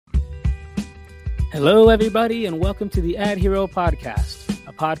Hello, everybody, and welcome to the Ad Hero Podcast,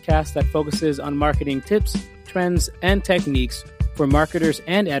 a podcast that focuses on marketing tips, trends, and techniques for marketers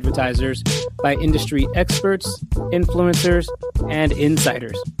and advertisers by industry experts, influencers, and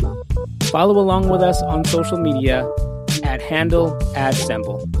insiders. Follow along with us on social media at handle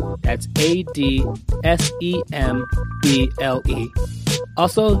AdSemble. That's ADSEMBLE.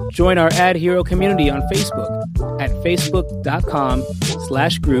 Also, join our Ad Hero community on Facebook at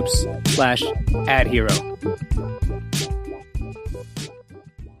facebook.com/groups/adhero.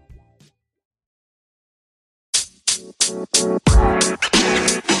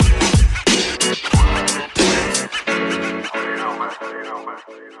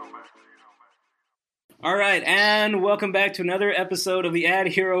 All right, and welcome back to another episode of the Ad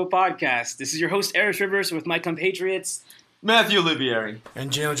Hero Podcast. This is your host, Eris Rivers, with my compatriots, Matthew Olivieri.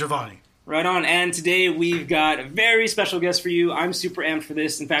 And Gino Giovanni. Right on, and today we've got a very special guest for you. I'm super amped for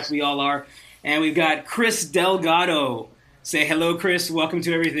this. In fact, we all are. And we've got Chris Delgado. Say hello, Chris. Welcome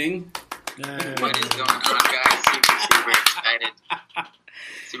to everything. What is going on, guys? Super excited.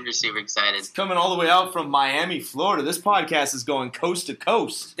 Super excited. It's coming all the way out from Miami, Florida. This podcast is going coast to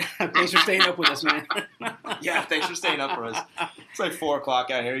coast. Thanks for staying up with us, man. Yeah, thanks for staying up for us. It's like 4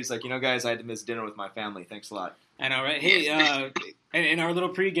 o'clock out here. He's like, guys, I had to miss dinner with my family. Thanks a lot. I know, right? Hey, in our little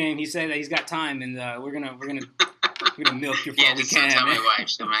pregame, he said that he's got time, and we're gonna milk your phone. Yeah, just don't tell my wife;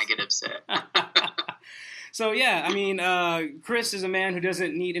 she might get upset. So yeah, I mean, Chris is a man who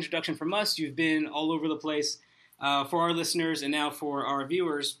doesn't need introduction from us. You've been all over the place for our listeners, and now for our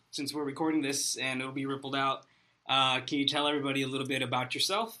viewers. Since we're recording this, and it'll be rippled out, can you tell everybody a little bit about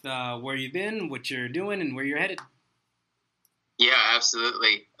yourself, where you've been, what you're doing, and where you're headed? Yeah,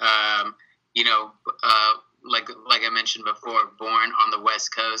 absolutely. Like I mentioned before, born on the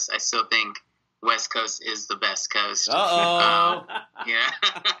West Coast. I still think West Coast is the best coast. Uh-oh. Yeah.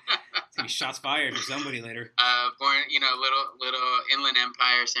 Shots fired for somebody later. Born, little inland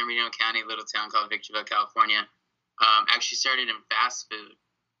empire, San Bernardino County, little town called Victorville, California. Actually started in fast food.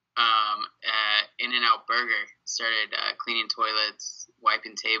 At In-N-Out Burger. Started cleaning toilets,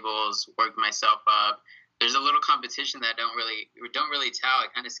 wiping tables, worked myself up. There's a little competition that don't really tell. I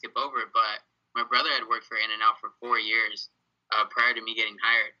kind of skip over it, but my brother had worked for In-N-Out for 4 years prior to me getting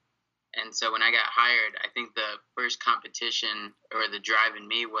hired. And so when I got hired, I think the first competition or the drive in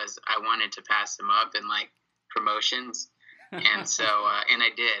me was I wanted to pass him up in like promotions. And so, and I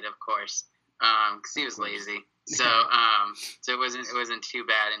did, of course, because he was lazy. So, so it wasn't too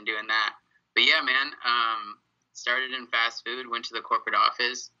bad in doing that. But yeah, man, started in fast food, went to the corporate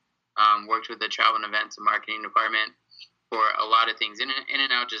office, worked with the travel and events and marketing department for a lot of things.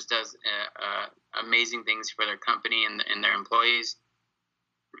 In-N-Out just does amazing things for their company and their employees.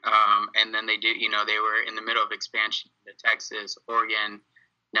 And then they do, they were in the middle of expansion to Texas, Oregon,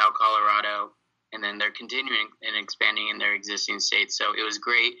 now Colorado, and then they're continuing and expanding in their existing states. So it was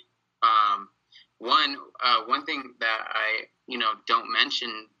great. One thing that I, don't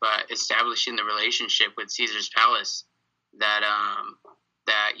mention, but establishing the relationship with Caesar's Palace, that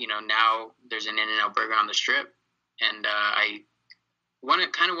now there's an In-N-Out Burger on the Strip. And one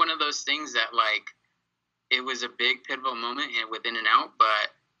of those things that, like, it was a big pivotal moment with In-N-Out,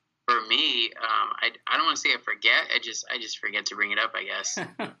 but for me, I don't want to say I forget. I just forget to bring it up, I guess.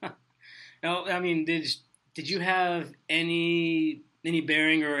 No, I mean, did you have any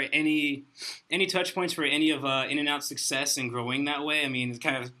bearing or any touch points for any of In-N-Out's success and growing that way? I mean, it's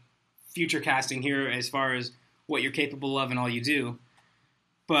kind of future casting here as far as what you're capable of and all you do.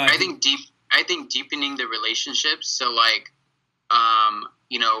 But I think deepening the relationships. So, like,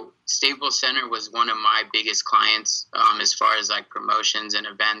 Staples Center was one of my biggest clients as far as like promotions and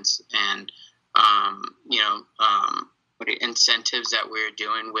events and incentives that we're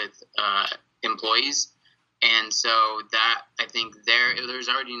doing with employees. And so that, I think there's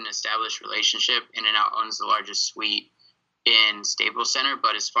already an established relationship. In-N-Out owns the largest suite in Staples Center,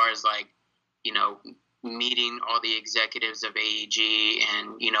 but as far as like, meeting all the executives of AEG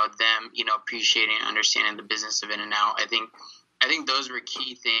and, them, appreciating and understanding the business of In-N-Out, I think those were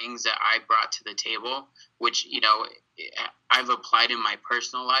key things that I brought to the table, which, I've applied in my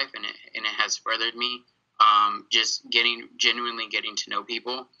personal life and it has furthered me, just genuinely getting to know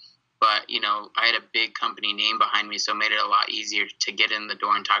people. But, I had a big company name behind me, so it made it a lot easier to get in the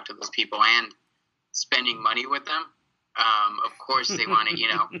door and talk to those people and spending money with them. Of course they want it,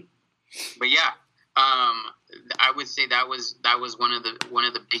 but yeah, I would say that was one of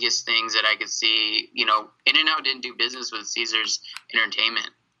the biggest things that I could see. In-N-Out didn't do business with Caesars Entertainment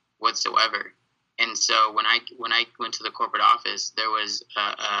whatsoever. And so when I went to the corporate office, there was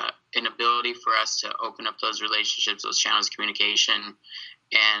an ability for us to open up those relationships, those channels of communication,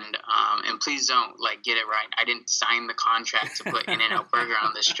 And please don't like get it right. I didn't sign the contract to put In-N-Out Burger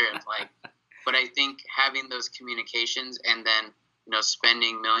on the strip. But I think having those communications and then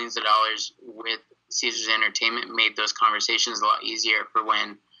spending millions of dollars with Caesars Entertainment made those conversations a lot easier for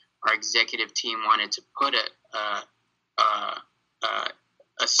when our executive team wanted to put a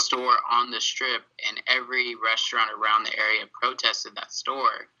store on the strip, and every restaurant around the area protested that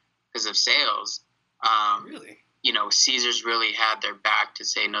store because of sales. Really? Caesars really had their back to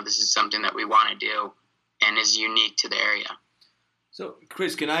say, no, this is something that we want to do and is unique to the area. So,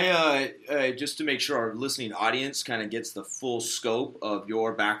 Chris, can I, just to make sure our listening audience kind of gets the full scope of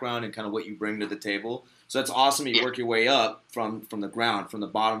your background and kind of what you bring to the table. So that's awesome. You work your way up from the ground, from the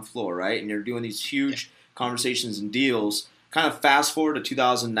bottom floor, right? And you're doing these huge conversations and deals. Kind of fast forward to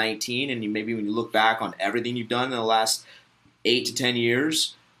 2019, and maybe when you look back on everything you've done in the last 8 to 10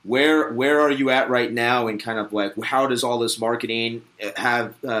 years, where are you at right now, and kind of like how does all this marketing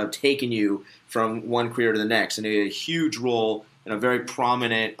have taken you from one career to the next? And a huge role in a very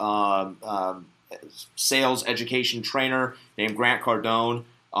prominent sales education trainer named Grant Cardone.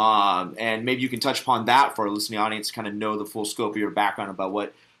 And maybe you can touch upon that for our listening audience to kind of know the full scope of your background about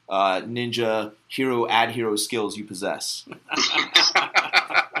what ninja hero ad hero skills you possess.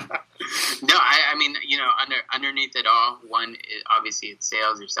 No, I mean, underneath it all, one, obviously it's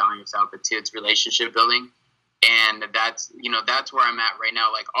sales, you're selling yourself, but two, it's relationship building. And that's where I'm at right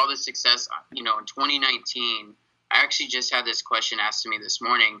now. Like all the success, in 2019, I actually just had this question asked to me this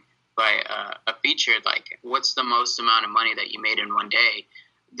morning by a featured, like, what's the most amount of money that you made in one day?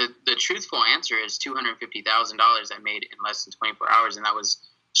 The truthful answer is $250,000 I made in less than 24 hours. And that was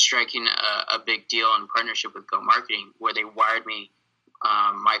striking a big deal in partnership with Go Marketing, where they wired me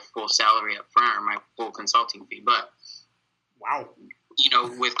my full salary up front, or my full consulting fee. But wow,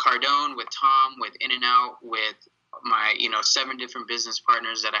 with Cardone, with Tom, with In-N-Out, with my 7 different business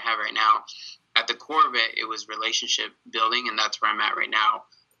partners that I have right now, at the core of it, it was relationship building, and that's where I'm at right now.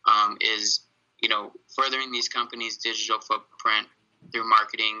 Is furthering these companies' digital footprint through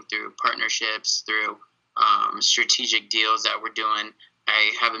marketing, through partnerships, through strategic deals that we're doing.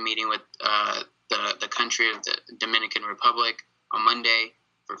 I have a meeting with the country of the Dominican Republic on Monday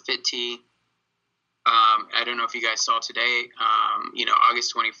for Fit Tea. I don't know if you guys saw today,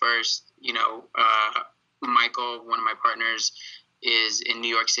 August 21st, Michael, one of my partners, is in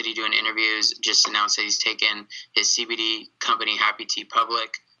New York City doing interviews, just announced that he's taken his CBD company, Happy Tea,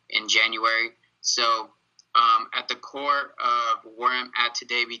 public in January. So at the core of where I'm at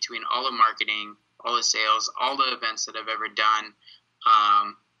today, between all the marketing, all the sales, all the events that I've ever done,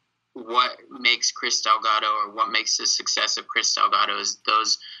 what makes Chris Delgado, or what makes the success of Chris Delgado, is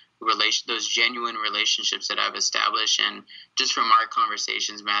those genuine relationships that I've established. And just from our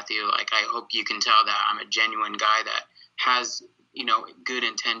conversations, Matthew, like, I hope you can tell that I'm a genuine guy that has, good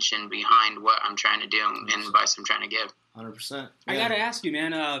intention behind what I'm trying to do and the advice I'm trying to give. 100%. Yeah. I got to ask you,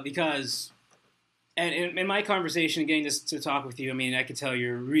 man, because and in my conversation, getting to talk with you, I mean, I could tell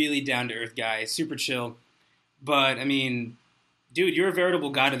you're a really down-to-earth guy, super chill. But, I mean, dude, you're a veritable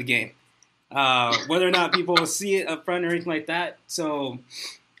god of the game. Whether or not people see it up front or anything like that. So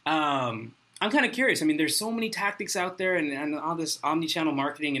I'm kind of curious. I mean, there's so many tactics out there and all this omni-channel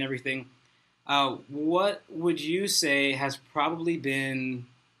marketing and everything. What would you say has probably been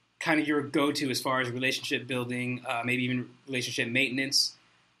kind of your go-to as far as relationship building, maybe even relationship maintenance,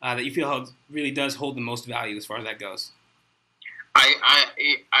 that you feel really does hold the most value as far as that goes?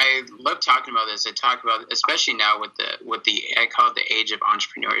 I love talking about this. I talk about, especially now with the I call it the age of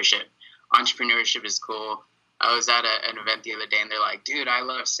entrepreneurship. Entrepreneurship is cool. I was at an event the other day, and they're like, dude, I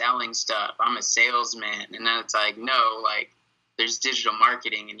love selling stuff. I'm a salesman. And then it's like, no, like, there's digital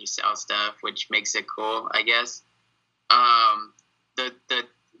marketing and you sell stuff, which makes it cool, I guess.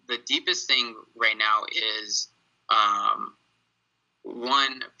 The deepest thing right now is,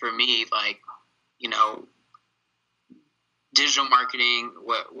 one, for me, like, digital marketing,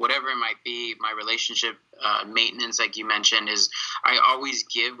 whatever it might be, my relationship maintenance, like you mentioned, is I always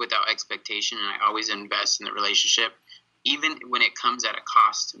give without expectation, and I always invest in the relationship, even when it comes at a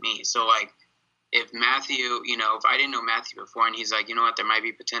cost to me. So, like, if Matthew, if I didn't know Matthew before, and he's like, you know what, there might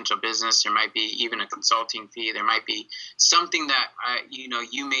be potential business, there might be even a consulting fee, there might be something that you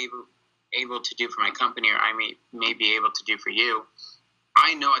may be able to do for my company, or I may be able to do for you.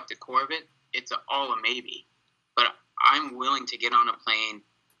 I know at the core of it, it's all a maybe, but I'm willing to get on a plane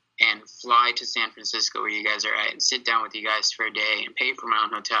and fly to San Francisco, where you guys are at, and sit down with you guys for a day and pay for my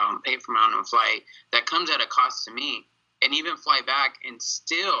own hotel and pay for my own flight. That comes at a cost to me, and even fly back and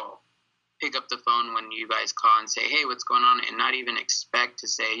still pick up the phone when you guys call and say, hey, what's going on? And not even expect to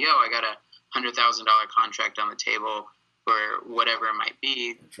say, yo, I got a $100,000 contract on the table. for whatever it might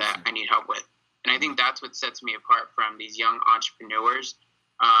be that I need help with. And I think that's what sets me apart from these young entrepreneurs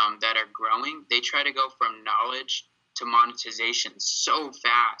that are growing. They try to go from knowledge to monetization so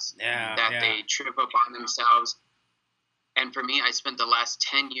fast that they trip up on themselves. And for me, I spent the last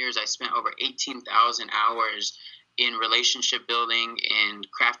 10 years, I spent over 18,000 hours in relationship building, in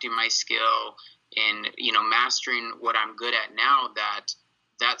crafting my skill, in, you know, mastering what I'm good at now,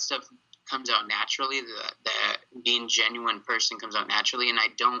 that stuff comes out naturally, that being genuine person comes out naturally. And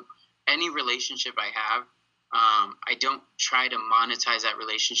any relationship I have, I don't try to monetize that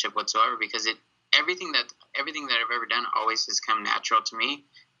relationship whatsoever, because everything that I've ever done always has come natural to me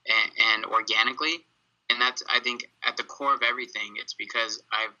and organically. And that's, I think, at the core of everything. It's because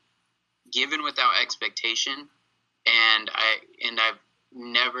I've given without expectation, and I've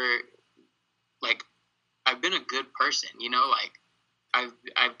never, like, I've been a good person, you know, like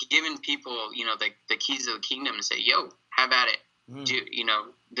I've given people, you know, the keys of the kingdom and say, yo, have at it. Do, you know,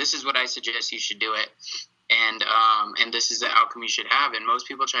 this is what I suggest you should do it. And this is the outcome you should have. And most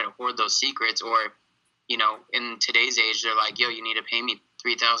people try to hoard those secrets, or, you know, in today's age, they're like, yo, you need to pay me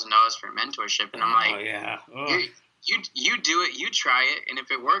 $3,000 for mentorship. And I'm like, you do it, you try it. And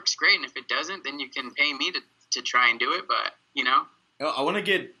if it works, great. And if it doesn't, then you can pay me to try and do it. But, you know, I want to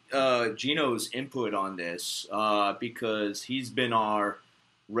get Gino's input on this because he's been our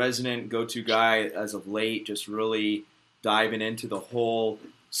resident go-to guy as of late, just really diving into the whole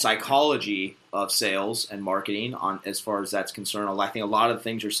psychology of sales and marketing on as far as that's concerned. I think a lot of the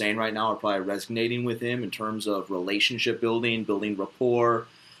things you're saying right now are probably resonating with him in terms of relationship building rapport.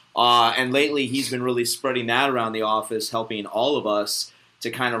 And lately he's been really spreading that around the office, helping all of us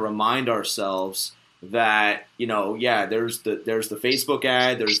to kind of remind ourselves that, you know, yeah, there's the Facebook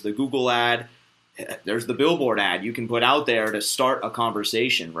ad, there's the Google ad, there's the billboard ad you can put out there to start a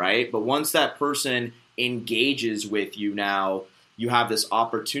conversation, right? But once that person engages with you now, you have this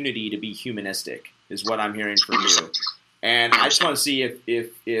opportunity to be humanistic, is what I'm hearing from you. And I just want to see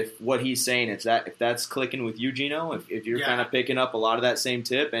if what he's saying, if that's clicking with you, Gino, if you're kind of picking up a lot of that same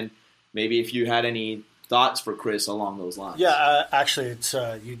tip, and maybe if you had any thoughts for Chris along those lines. Yeah, actually, it's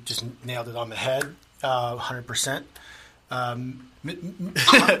you just nailed it on the head, 100%.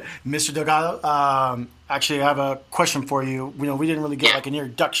 Mr. Delgado, actually, I have a question for you. You know, we didn't really get like an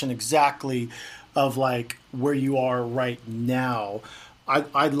introduction exactly of like where you are right now.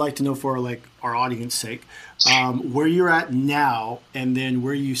 I'd like to know, for like our audience sake, where you're at now, and then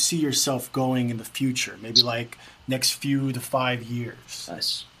where you see yourself going in the future, maybe like next few to 5 years.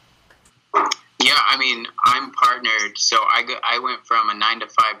 Nice. Yeah, I mean, I'm partnered, so I went from a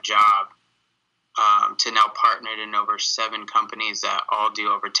 9-to-5 job to now partnered in over 7 companies that all do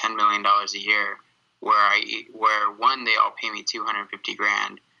over $10 million a year, where one, they all pay me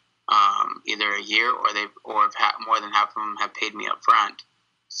 $250,000. Either a year, or more than half of them have paid me up front.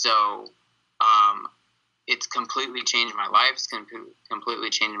 So it's completely changed my life. It's completely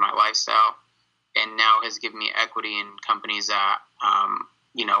changed my lifestyle, and now has given me equity in companies that,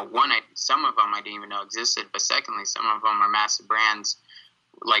 you know, some of them I didn't even know existed, but secondly, some of them are massive brands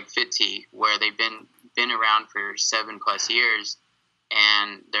like FitTea, where they've been around for 7+ years,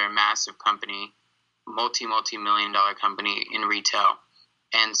 and they're a massive company, multi-million-dollar company in retail.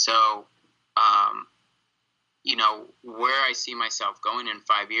 And so, you know, where I see myself going in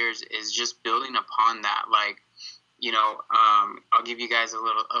 5 years is just building upon that. Like, you know, I'll give you guys a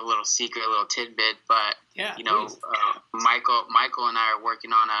little secret, a little tidbit, but, you know, Michael and I are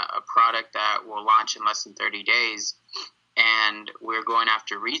working on a product that will launch in less than 30 days. And we're going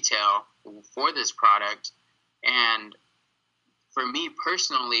after retail for this product. And for me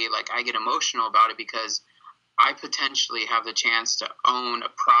personally, like, I get emotional about it because I potentially have the chance to own a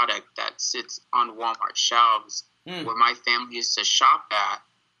product that sits on Walmart shelves where my family used to shop at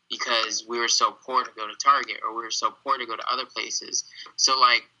because we were so poor to go to Target, or we were so poor to go to other places. So,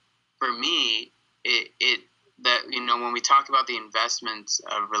 like, for me, that, you know, when we talk about the investments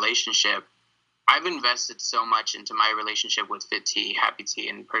of relationship, I've invested so much into my relationship with FitTea, Happy Tea,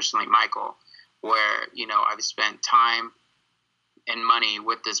 and personally Michael, where, you know, I've spent time and money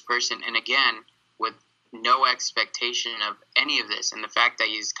with this person. And again, with no expectation of any of this. And the fact that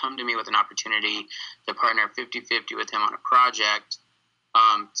he's come to me with an opportunity to partner 50-50 with him on a project,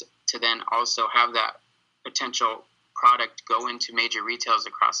 to then also have that potential product go into major retailers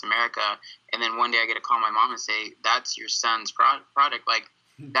across America. And then one day I get to call my mom and say, that's your son's product. Like,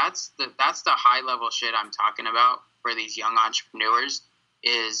 that's the high level shit I'm talking about for these young entrepreneurs,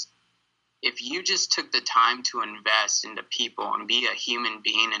 is if you just took the time to invest into people and be a human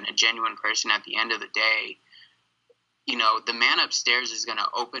being and a genuine person at the end of the day, the man upstairs is going to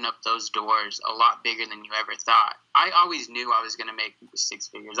open up those doors a lot bigger than you ever thought. I always knew I was going to make six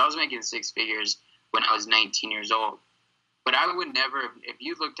figures. I was making six figures when I was 19 years old. But I would never, if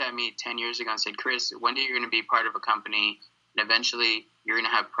you looked at me 10 years ago and said, Chris, one day you're going to be part of a company and eventually you're going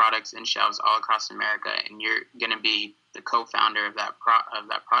to have products in shelves all across America and you're going to be the co-founder of that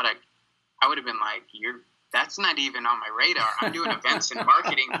product, I would have been like, that's not even on my radar. I'm doing events and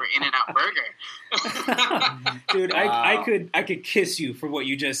marketing for In-N-Out Burger. Dude, wow. I could kiss you for what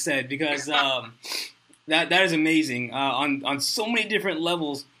you just said, because that is amazing on so many different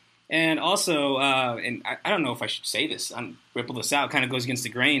levels. And also, and I don't know if I should say this, ripple this out, kind of goes against the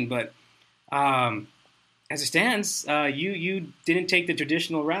grain, but as it stands, you didn't take the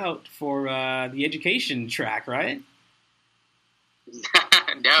traditional route for the education track, right?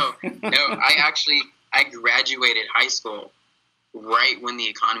 No. I graduated high school right when the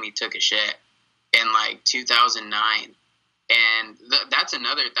economy took a shit in like 2009. And that's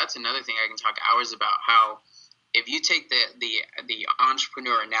another thing I can talk hours about, how if you take the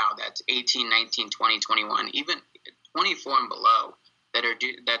entrepreneur now that's 18, 19, 20, 21, even 24 and below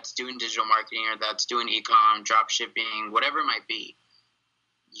that's doing digital marketing or that's doing e-com, drop shipping, whatever it might be,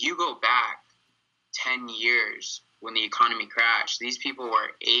 you go back 10 years when the economy crashed, these people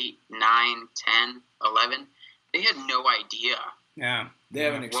were 8, 9, 10, 11. They had no idea. Yeah, they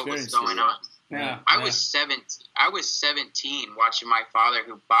haven't experienced what was going on. Yeah, I was 17 watching my father,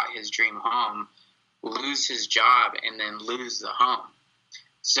 who bought his dream home, lose his job and then lose the home.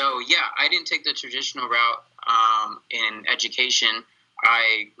 So yeah, I didn't take the traditional route in education.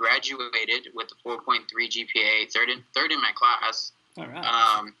 I graduated with a 4.3 GPA, third in my class. All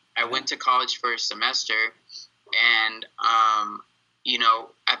right. I went to college for a semester, and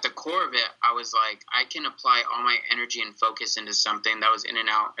at the core of it, I was like, I can apply all my energy and focus into something that was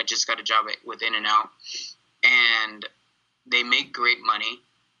In-N-Out. I just got a job with In-N-Out, and they make great money.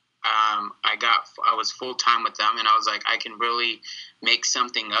 I was full time with them, and I was like, I can really make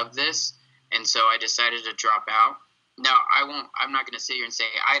something of this. And so I decided to drop out. Now, I'm not going to sit here and say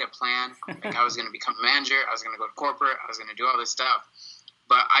I had a plan. Like, I was going to become a manager. I was going to go to corporate. I was going to do all this stuff.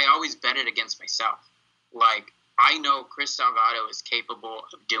 But I always betted against myself. Like, I know Chris Delgado is capable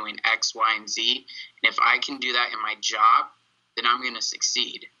of doing X, Y, and Z. And if I can do that in my job, then I'm going to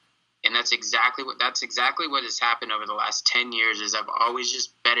succeed. And that's exactly what has happened over the last 10 years, is I've always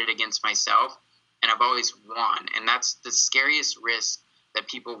just betted against myself, and I've always won. And that's the scariest risk that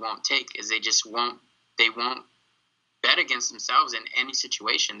people won't take, is they won't bet against themselves in any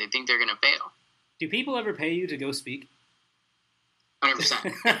situation. They think they're going to fail. Do people ever pay you to go speak?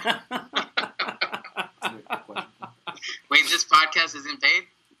 100%. Wait, this podcast isn't paid?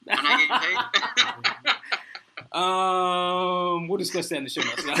 I'm not getting paid? We'll discuss that in the show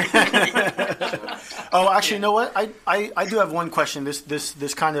notes. Oh, actually, you know what? I do have one question.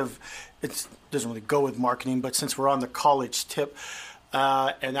 This kind of, it doesn't really go with marketing, but since we're on the college tip,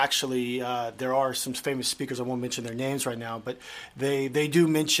 and actually there are some famous speakers, I won't mention their names right now, but they do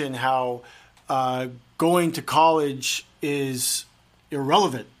mention how going to college is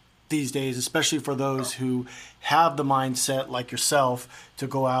irrelevant these days, especially for those who have the mindset like yourself to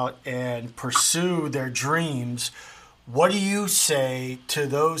go out and pursue their dreams. What do you say to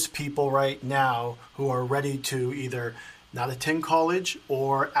those people right now who are ready to either not attend college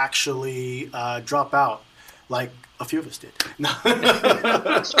or actually drop out, like a few of us did? No,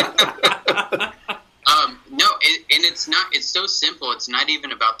 it's so simple. It's not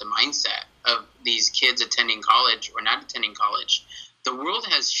even about the mindset of these kids attending college or not attending college. The world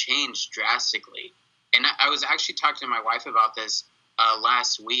has changed drastically. And I was actually talking to my wife about this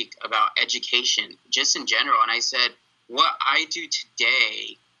last week, about education, just in general. And I said, what I do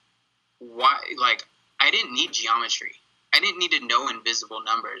today, I didn't need geometry. I didn't need to know invisible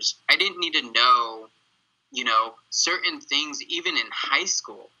numbers. I didn't need to know, certain things, even in high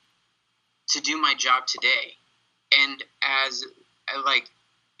school, to do my job today. And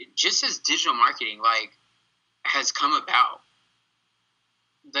just as digital marketing, has come about,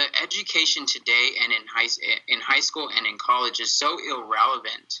 the education today and in high school and in college is so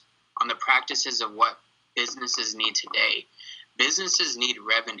irrelevant on the practices of what businesses need today. Businesses need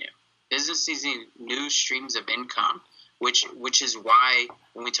revenue. Businesses need new streams of income, which is why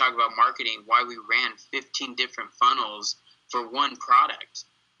when we talk about marketing, why we ran 15 different funnels for one product,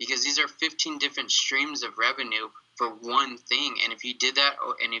 because these are 15 different streams of revenue for one thing. And if you did that,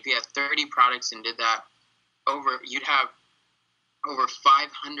 and if you had 30 products and did that you'd have over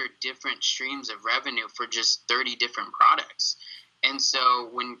 500 different streams of revenue for just 30 different products. And so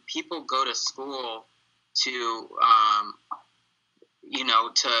when people go to school to,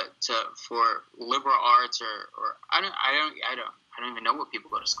 for liberal arts or I don't even know what people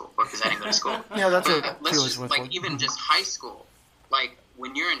go to school for because I didn't go to school. Yeah, that's let's just like even just high school. Like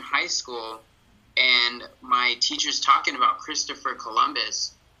when you're in high school and my teacher's talking about Christopher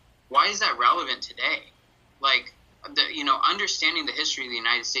Columbus, why is that relevant today? Like understanding the history of the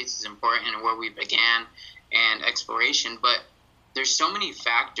United States is important and where we began and exploration, but there's so many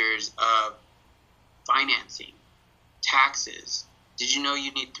factors of financing, taxes. Did you know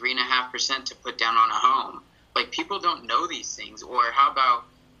you need 3.5% to put down on a home? Like people don't know these things. Or how about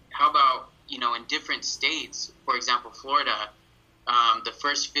in different states, for example, Florida, the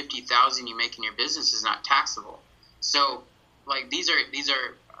first $50,000 you make in your business is not taxable. So like these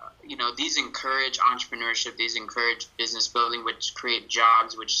encourage entrepreneurship, these encourage business building, which create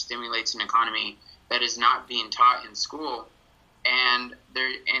jobs, which stimulates an economy that is not being taught in school. And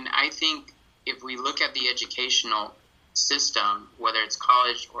I think if we look at the educational system, whether it's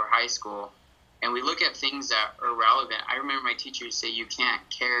college or high school, and we look at things that are relevant. I remember my teacher would say you can't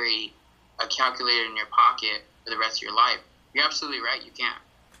carry a calculator in your pocket for the rest of your life. You're absolutely right, you can't.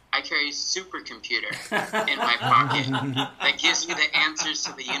 I carry a supercomputer in my pocket that gives me the answers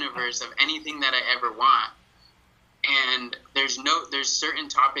to the universe of anything that I ever want. And there's certain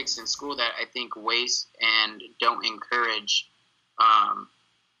topics in school that I think waste and don't encourage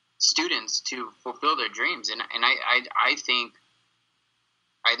students to fulfill their dreams. And I think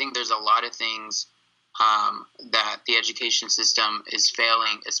there's a lot of things that the education system is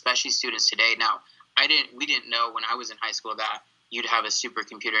failing, especially students today. Now, we didn't know when I was in high school that you'd have a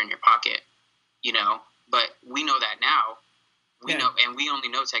supercomputer in your pocket, but we know that now. We know, and we only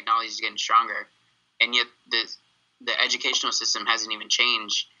know technology is getting stronger, and yet the educational system hasn't even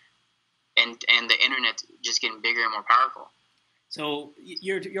changed, and the internet just getting bigger and more powerful. So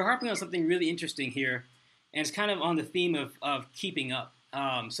you're harping on something really interesting here, and it's kind of on the theme of keeping up.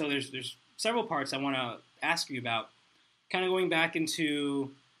 So there's several parts I want to ask you about, kind of going back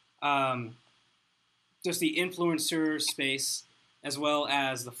into just the influencer space as well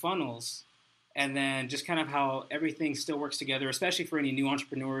as the funnels, and then just kind of how everything still works together, especially for any new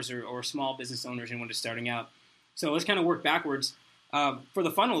entrepreneurs or small business owners, anyone just starting out. So let's kind of work backwards. For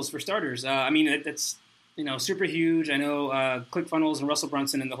the funnels, for starters, that's super huge. I know ClickFunnels and Russell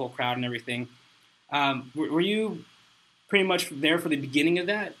Brunson and the whole crowd and everything. Were you pretty much there for the beginning of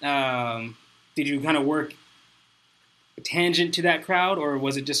that? Did you kind of work tangent to that crowd, or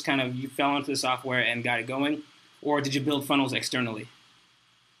was it just kind of you fell into the software and got it going, or did you build funnels externally?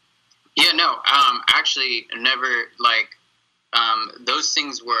 Yeah, no, actually never. Those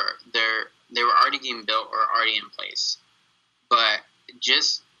things they were already getting built or already in place. But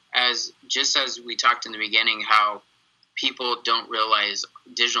just as we talked in the beginning, how people don't realize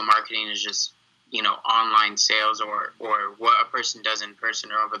digital marketing is just online sales or what a person does in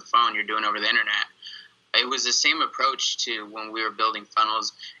person or over the phone, you're doing over the internet. It was the same approach to when we were building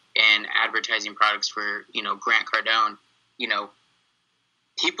funnels and advertising products for, Grant Cardone.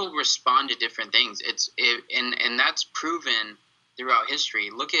 People respond to different things. And that's proven throughout history.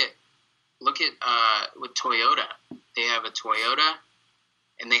 Look at with Toyota. They have a Toyota,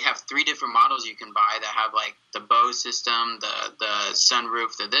 and they have 3 different models you can buy that have like the Bow system, the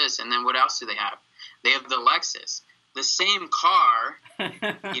sunroof, the this, and then what else do they have? They have the Lexus, the same car,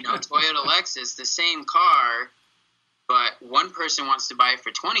 Toyota Lexus, the same car, but one person wants to buy it for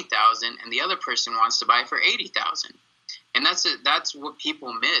 $20,000 and the other person wants to buy it for $80,000. And that's what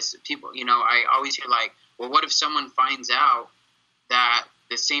people miss. People, I always hear like, well, what if someone finds out that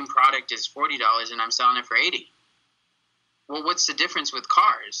the same product is $40 and I'm selling it for $80? Well, what's the difference with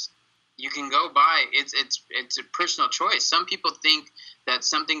cars? You can go buy it's a personal choice. Some people think that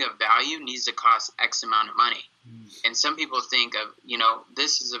something of value needs to cost X amount of money. And some people think of,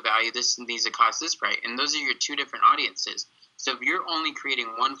 this is a value, this needs to cost this price. And those are your 2 different audiences. So if you're only creating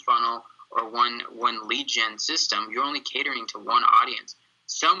one funnel or one lead gen system, you're only catering to one audience.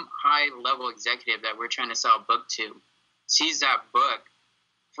 Some high level executive that we're trying to sell a book to sees that book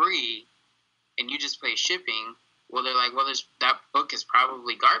free and you just pay shipping. Well, they're like, that book is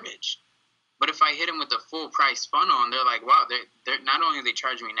probably garbage. But if I hit them with a full price funnel and they're like, wow, they're not only are they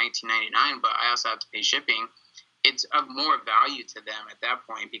charging me $19.99, but I also have to pay shipping, it's of more value to them at that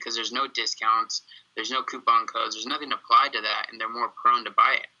point because there's no discounts, there's no coupon codes, there's nothing applied to that, and they're more prone to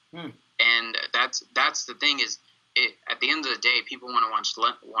buy it. And that's the thing is, at the end of the day, people want to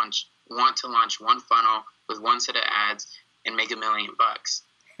launch one funnel with one set of ads and make $1 million.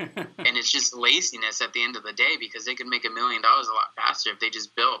 And it's just laziness at the end of the day because they could make $1 million a lot faster if they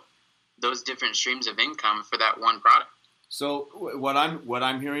just built those different streams of income for that one product. So what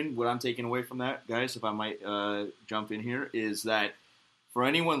I'm hearing, what I'm taking away from that, guys, if I might jump in here, is that for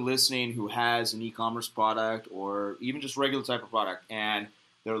anyone listening who has an e-commerce product or even just regular type of product, and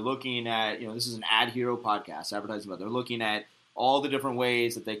they're looking at, this is an Ad Hero podcast, advertising, but they're looking at all the different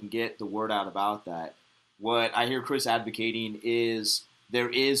ways that they can get the word out about that. What I hear Chris advocating is there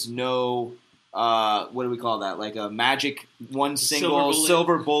is no, what do we call that? Like a magic one single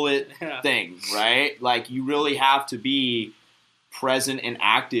silver bullet thing, right? Like you really have to be present and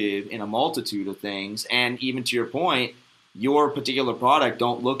active in a multitude of things. And even to your point, your particular product,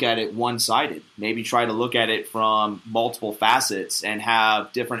 don't look at it one-sided. Maybe try to look at it from multiple facets and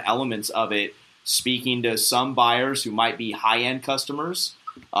have different elements of it speaking to some buyers who might be high-end customers.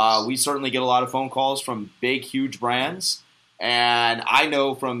 We certainly get a lot of phone calls from big, huge brands. And I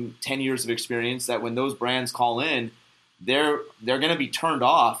know from 10 years of experience that when those brands call in, they're going to be turned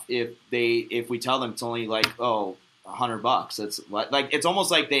off if we tell them it's only like, $100. It's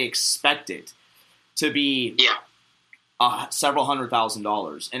almost like they expect it to be several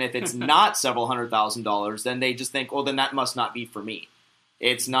 $100,000. And if it's not several $100,000, then they just think, then that must not be for me.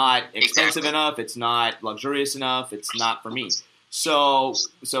 It's not expensive enough. It's not luxurious enough. It's not for me. So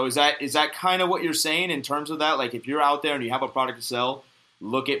is that kind of what you're saying in terms of that? Like if you're out there and you have a product to sell,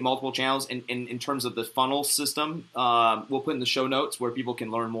 look at multiple channels. In terms of the funnel system, we'll put in the show notes where people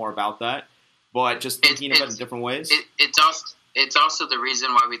can learn more about that. But just thinking about it in different ways. It's also the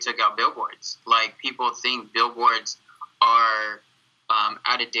reason why we took out billboards. Like people think billboards are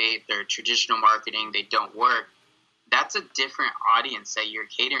out of date. They're traditional marketing. They don't work. That's a different audience that you're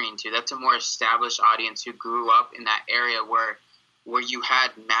catering to. That's a more established audience who grew up in that area where you had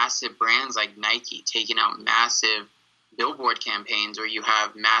massive brands like Nike taking out massive billboard campaigns, or you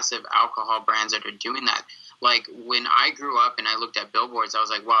have massive alcohol brands that are doing that. Like when I grew up and I looked at billboards, I was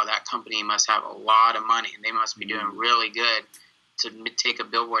like, wow, that company must have a lot of money and they must be doing really good to take a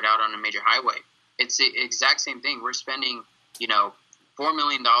billboard out on a major highway. It's the exact same thing. We're spending, $4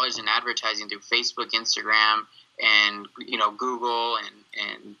 million in advertising through Facebook, Instagram, and Google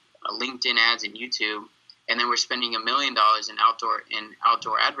and LinkedIn ads and YouTube, and then we're spending $1 million in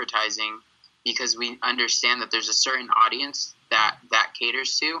outdoor advertising because we understand that there's a certain audience that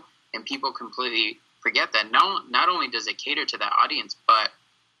caters to, and people completely forget that. Not only does it cater to that audience, but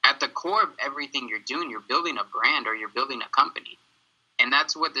at the core of everything you're doing, you're building a brand or you're building a company, and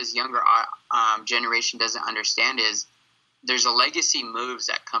that's what this younger generation doesn't understand is there's a legacy moves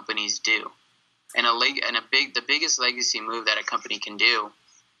that companies do. And the biggest legacy move that a company can do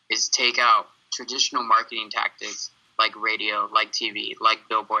is take out traditional marketing tactics like radio, like TV, like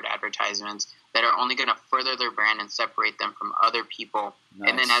billboard advertisements that are only going to further their brand and separate them from other people. Nice.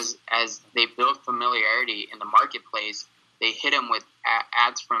 And then as they build familiarity in the marketplace, they hit them with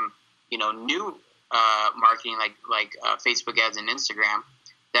ads from new marketing like Facebook ads and Instagram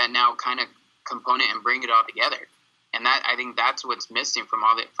that now kind of component and bring it all together. And I think that's what's missing from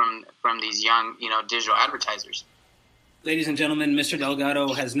these young, digital advertisers. Ladies and gentlemen, Mr.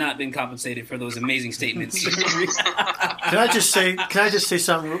 Delgado has not been compensated for those amazing statements. Can I just say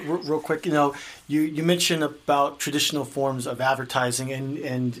something real quick? You mentioned about traditional forms of advertising,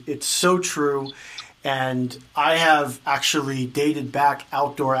 and it's so true. And I have actually dated back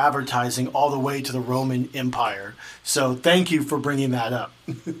outdoor advertising all the way to the Roman Empire. So thank you for bringing that up.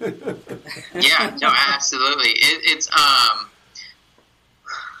 Yeah, no, absolutely. It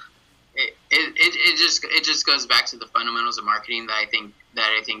just goes back to the fundamentals of marketing that I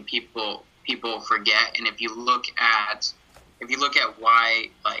think people forget. And if you look at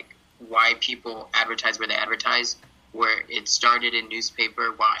why people advertise where they advertise, where it started in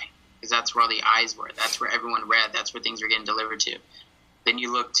newspaper, why? Because that's where all the eyes were. That's where everyone read. That's where things were getting delivered to. Then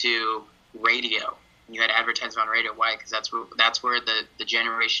you look to radio. You had advertisements on radio. Why? Because that's where the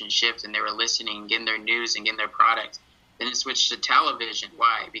generation shifted and they were listening, getting their news and getting their product. Then it switched to television.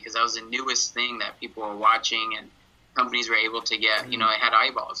 Why? Because that was the newest thing that people were watching and companies were able to get. It had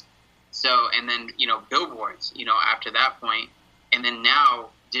eyeballs. So, and then billboards. After that point, and then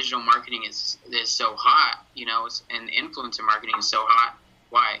now digital marketing is so hot. And influencer marketing is so hot.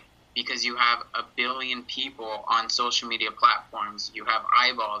 Why? Because you have 1 billion people on social media platforms. You have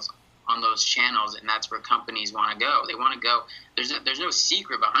eyeballs on those channels, and that's where companies want to go. They want to go. There's no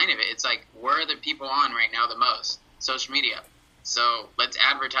secret behind it. It's like, where are the people on right now the most? Social media. So let's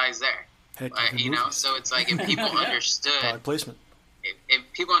advertise there. So it's like if people understood product placement. If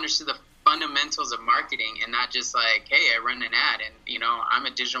people understood the fundamentals of marketing and not just like, hey, I run an ad and I'm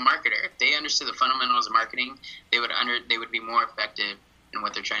a digital marketer. If they understood the fundamentals of marketing, they would be more effective in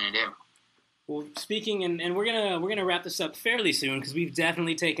what they're trying to do. Well, speaking, and we're gonna wrap this up fairly soon because we've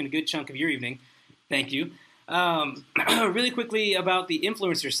definitely taken a good chunk of your evening. Thank you. Really quickly about the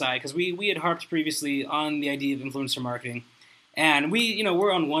influencer side, because we had harped previously on the idea of influencer marketing, And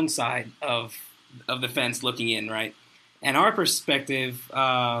we're on one side of the fence looking in, right? And our perspective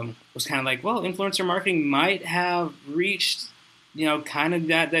was kind of like, well, influencer marketing might have reached, kind of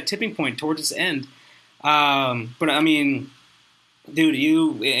that tipping point towards its end. But I mean, dude,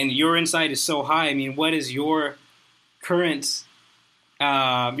 your insight is so high. I mean, what is your current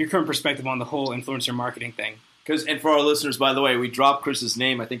perspective on the whole influencer marketing thing? And for our listeners, by the way, we dropped Chris's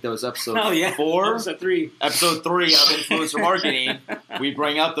name. I think that was episode 4. Episode 3. Episode 3 of Influencer Marketing. We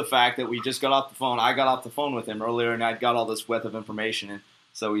bring up the fact that we just got off the phone. I got off the phone with him earlier, and I got all this wealth of information. And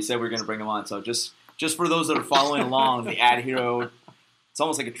so we said we were going to bring him on. So just for those that are following along, the Ad Hero, it's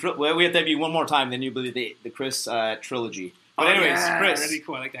almost like a trilogy. We have to have you one more time, then you believe the Chris trilogy. But anyways, Chris, that'd be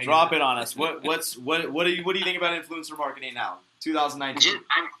cool. I like that. Drop it on us. What do you think about influencer marketing now, 2019?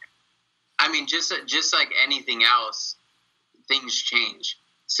 Just like anything else, things change.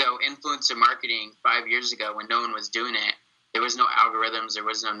 So influencer marketing 5 years ago, when no one was doing it, there was no algorithms, there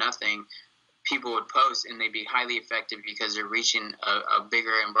was no nothing. People would post and they'd be highly effective because they're reaching a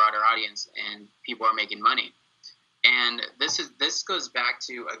bigger and broader audience, and people are making money. And this goes back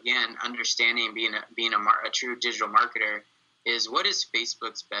to, again, understanding being a true digital marketer is, what is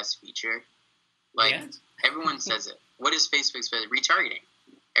Facebook's best feature? Everyone says it. What is Facebook's best? Retargeting.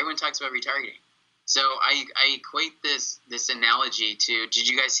 Everyone talks about retargeting. So I equate this analogy to, did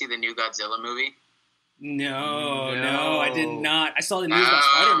you guys see the new Godzilla movie? No, I did not. I saw the news about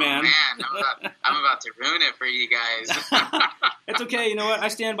Spider-Man. Man, I'm about to ruin it for you guys. It's okay. You know what? I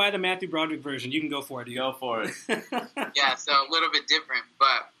stand by the Matthew Broderick version. You can go for it. Go for it. Yeah, so a little bit different.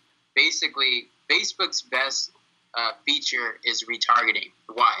 But basically, Facebook's best feature is retargeting.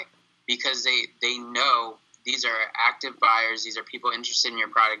 Why? Because they know these are active buyers. These are people interested in your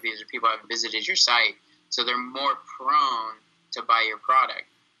product. These are people who have visited your site. So they're more prone to buy your product.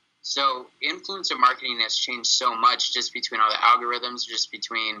 So influencer marketing has changed so much, just between all the algorithms, just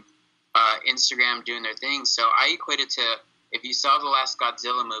between Instagram doing their thing. So I equate it to, if you saw the last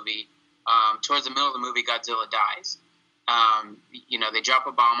Godzilla movie, towards the middle of the movie, Godzilla dies. They drop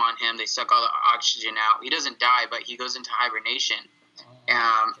a bomb on him. They suck all the oxygen out. He doesn't die, but he goes into hibernation.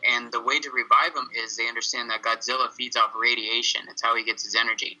 And the way to revive him is, they understand that Godzilla feeds off radiation. It's how he gets his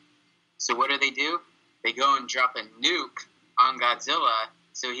energy. So what do? They go and drop a nuke on Godzilla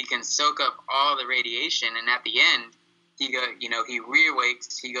so he can soak up all the radiation. And at the end, he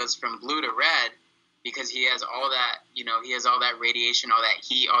reawakes. He goes from blue to red because he has all that radiation, all that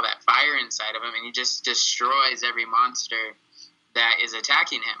heat, all that fire inside of him, and he just destroys every monster that is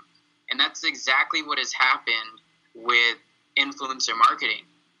attacking him. And that's exactly what has happened with influencer marketing.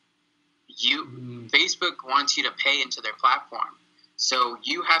 Facebook wants you to pay into their platform, so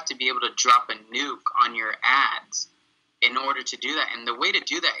you have to be able to drop a nuke on your ads in order to do that. And the way to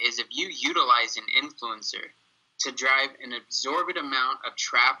do that is, if you utilize an influencer to drive an absorbent amount of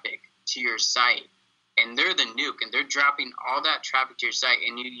traffic to your site, and they're the nuke, and they're dropping all that traffic to your site,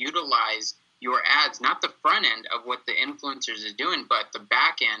 and you utilize your ads, not the front end of what the influencers are doing, but the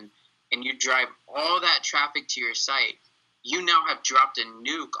back end, and you drive all that traffic to your site, you now have dropped a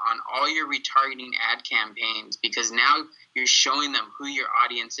nuke on all your retargeting ad campaigns, because now you're showing them who your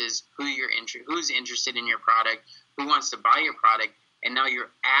audience is, who's interested in your product, who wants to buy your product, and now your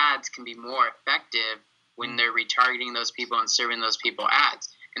ads can be more effective when they're retargeting those people and serving those people ads.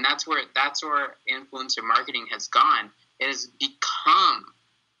 And that's where influencer marketing has gone. It has become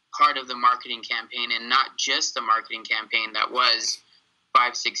part of the marketing campaign, and not just the marketing campaign that was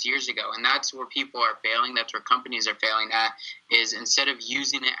 5-6 years ago. And that's where people are failing. That's where companies are failing at, is instead of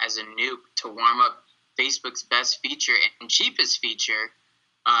using it as a nuke to warm up Facebook's best feature and cheapest feature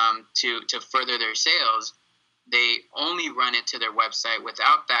to further their sales, they only run it to their website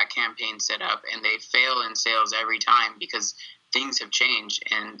without that campaign set up, and they fail in sales every time because things have changed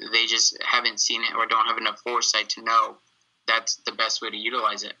and they just haven't seen it or don't have enough foresight to know that's the best way to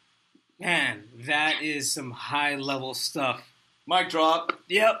utilize it. Man, that is some high-level stuff. Mic drop.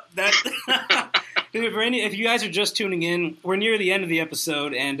 Yep. If you guys are just tuning in, we're near the end of the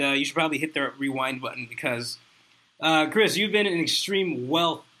episode, and you should probably hit the rewind button because, Chris, you've been an extreme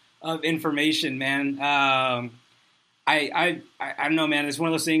wealth of information, man. I don't know, man. It's one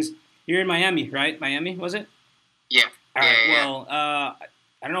of those things. You're in Miami, right? Miami, was it? Yeah. All right. Yeah. Well, I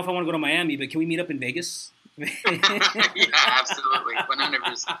don't know if I want to go to Miami, but can we meet up in Vegas? Yeah, absolutely,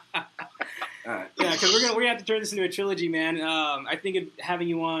 100%. Yeah, because we're gonna have to turn this into a trilogy, man. I think having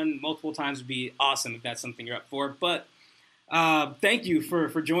you on multiple times would be awesome if that's something you're up for. But thank you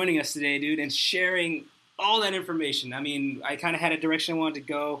for joining us today, dude, and sharing all that information. I mean, I kind of had a direction I wanted to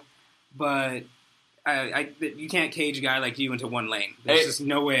go, but you can't cage a guy like you into one lane. There's just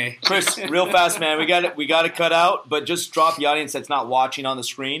no way. Chris, real fast, man. We got to cut out, but just drop the audience that's not watching on the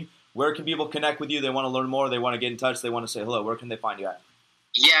screen. Where can people connect with you? They want to learn more. They want to get in touch. They want to say hello. Where can they find you at?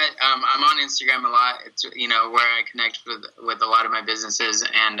 Yeah, I'm on Instagram a lot. It's where I connect with a lot of my businesses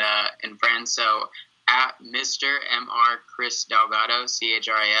and friends. So at Mr. Mr. Chris Delgado,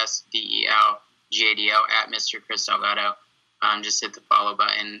 ChrisDelgado at Mr. Chris Delgado. Just hit the follow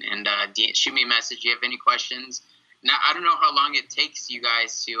button and shoot me a message if you have any questions. Now, I don't know how long it takes you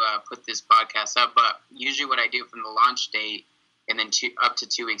guys to put this podcast up, but usually what I do from the launch date and then up to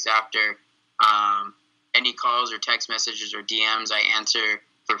 2 weeks after, any calls or text messages or DMs, I answer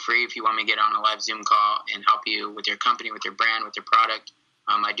for free if you want me to get on a live Zoom call and help you with your company, with your brand, with your product.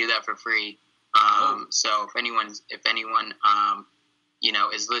 I do that for free. So if anyone,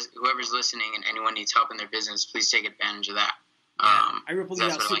 whoever's listening and anyone needs help in their business, please take advantage of that. I ripple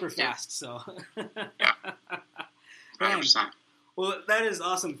these out super fast, so. Yeah, 100%. Well, that is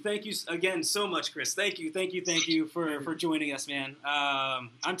awesome. Thank you again so much, Chris. Thank you for joining us, man.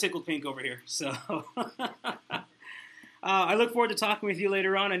 I'm tickled pink over here, so. I look forward to talking with you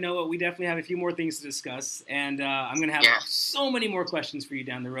later on. I know we definitely have a few more things to discuss, and I'm going to have so many more questions for you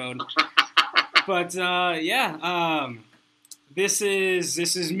down the road. But, This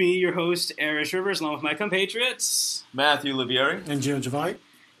is me, your host, Arish Rivers, along with my compatriots, Matthew Livieri and Gio Javai.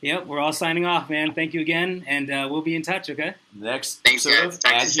 Yep, we're all signing off, man. Thank you again, and we'll be in touch, okay? Next episode of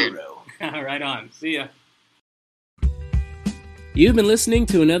Ad Hero. Right on. See ya. You've been listening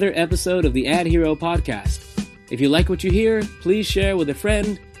to another episode of the Ad Hero podcast. If you like what you hear, please share with a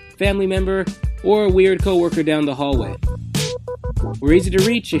friend, family member, or a weird coworker down the hallway. We're easy to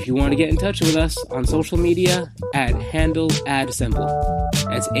reach if you want to get in touch with us on social media at handle adsemble.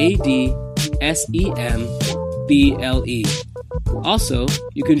 That's ADSEMBLE. Also,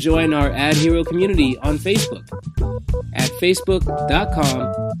 you can join our Ad Hero community on Facebook at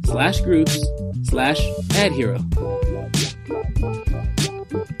facebook.com/groups/adhero.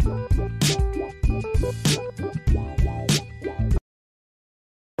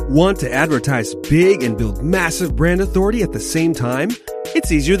 Want to advertise big and build massive brand authority at the same time? It's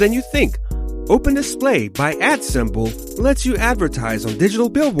easier than you think. Open Display by AdSemble lets you advertise on digital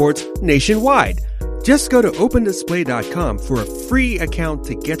billboards nationwide. Just go to opendisplay.com for a free account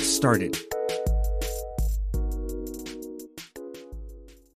to get started.